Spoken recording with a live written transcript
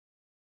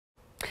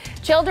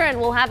Children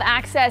will have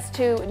access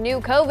to new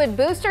COVID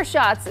booster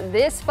shots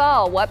this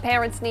fall. What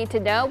parents need to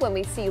know when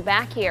we see you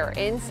back here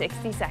in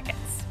 60 seconds.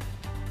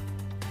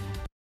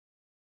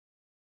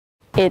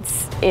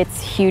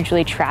 It's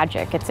hugely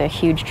tragic. It's a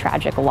huge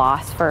tragic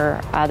loss for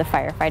the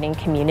firefighting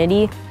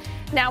community.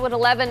 Now at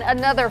 11,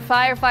 another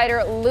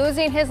firefighter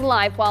losing his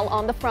life while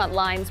on the front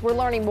lines. We're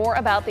learning more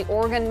about the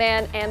Oregon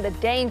man and the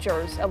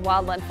dangers of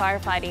wildland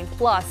firefighting.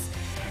 Plus,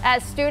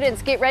 as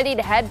students get ready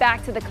to head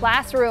back to the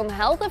classroom,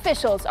 health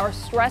officials are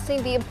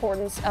stressing the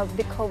importance of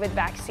the COVID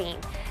vaccine.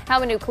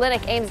 How a new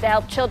clinic aims to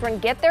help children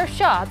get their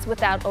shots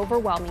without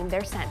overwhelming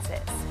their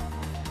senses.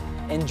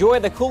 Enjoy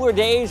the cooler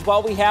days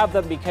while we have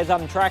them, because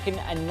I'm tracking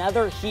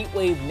another heat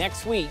wave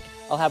next week.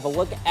 I'll have a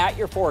look at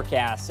your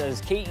forecast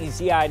as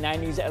KEZI 9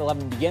 News at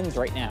 11 begins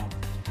right now.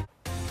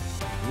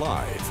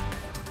 Live,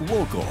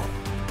 local,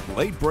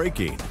 late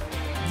breaking.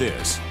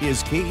 This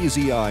is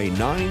KEZI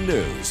 9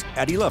 News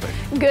at 11.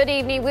 Good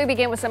evening. We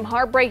begin with some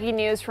heartbreaking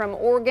news from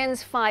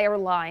Oregon's fire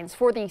lines.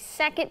 For the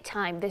second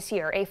time this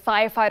year, a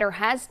firefighter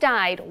has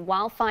died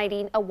while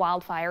fighting a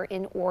wildfire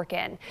in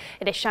Oregon.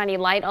 It is shining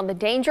light on the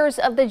dangers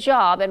of the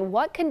job and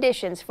what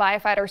conditions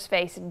firefighters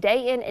face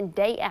day in and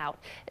day out,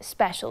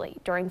 especially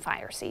during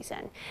fire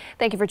season.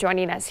 Thank you for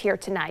joining us here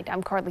tonight.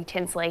 I'm Karly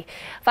Tinsley.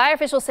 Fire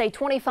officials say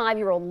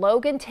 25-year-old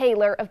Logan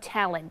Taylor of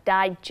Talent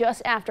died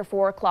just after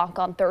 4 o'clock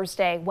on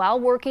Thursday while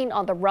working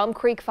on the Rum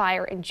Creek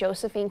fire in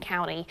Josephine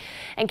County.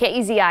 And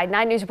KEZI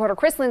 9 News reporter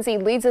Chris Lindsay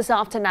leads us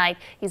off tonight.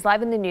 He's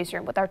live in the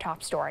newsroom with our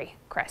top story.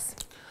 Chris.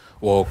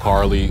 Well,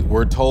 Karly,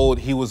 we're told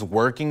he was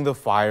working the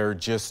fire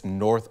just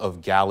north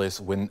of Gallus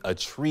when a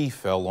tree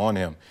fell on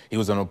him. He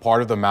was in a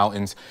part of the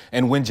mountains,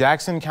 and when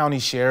Jackson County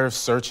Sheriff's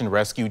search and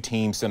rescue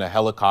team sent a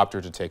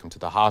helicopter to take him to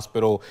the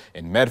hospital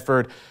in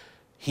Medford,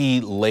 he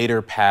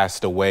later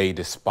passed away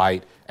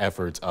despite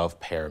efforts of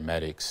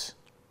paramedics.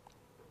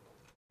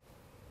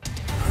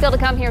 Still to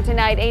come here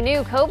tonight, a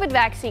new COVID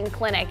vaccine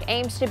clinic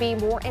aims to be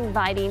more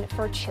inviting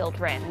for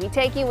children. We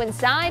take you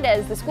inside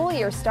as the school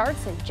year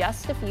starts in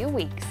just a few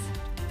weeks.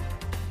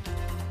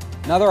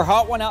 Another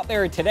hot one out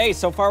there today.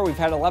 So far, we've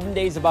had 11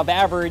 days above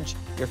average.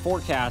 Your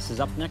forecast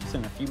is up next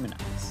in a few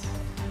minutes.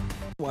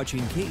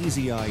 Watching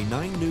KEZI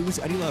 9 News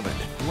at 11.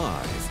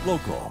 Live,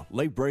 local,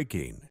 late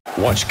breaking.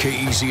 Watch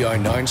KEZI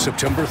 9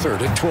 September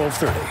 3rd at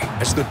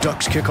 12:30 as the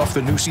Ducks kick off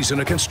the new season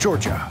against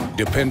Georgia.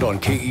 Depend on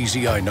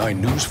KEZI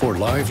 9 News for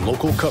live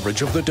local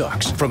coverage of the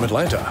Ducks from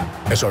Atlanta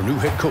as our new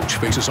head coach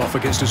faces off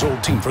against his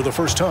old team for the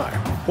first time.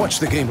 Watch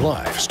the game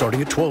live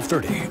starting at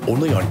 12:30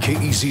 only on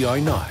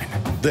KEZI 9.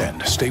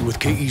 Then stay with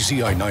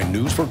KEZI 9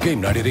 News for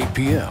game night at 8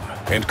 p.m.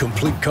 and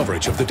complete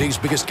coverage of the day's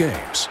biggest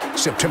games.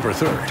 September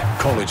 3rd,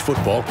 college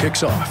football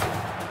kicks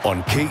off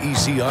on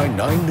KEZI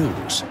 9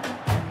 News.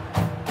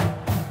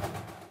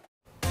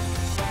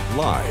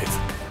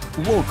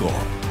 Live, local,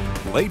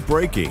 late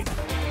breaking.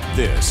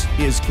 This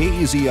is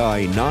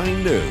KEZI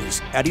 9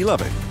 News at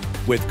 11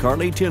 with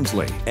Karly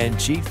Tinsley and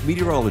Chief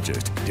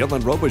Meteorologist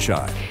Dylan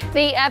Robichaud.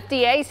 The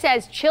FDA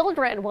says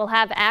children will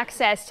have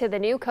access to the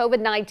new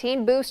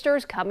COVID-19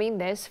 boosters coming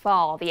this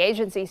fall. The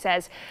agency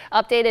says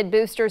updated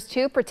boosters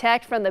to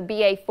protect from the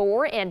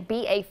BA4 and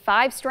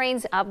BA5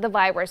 strains of the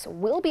virus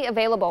will be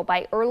available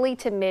by early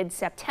to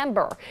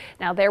mid-September.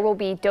 Now, there will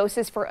be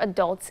doses for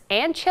adults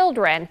and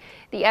children.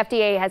 The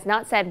FDA has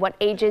not said what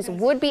ages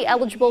would be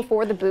eligible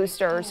for the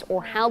boosters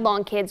or how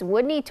long kids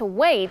would need to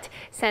wait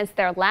since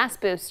their last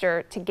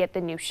booster to get the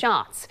new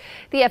shots.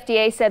 The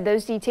FDA said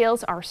those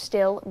details are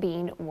still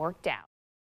being worked out.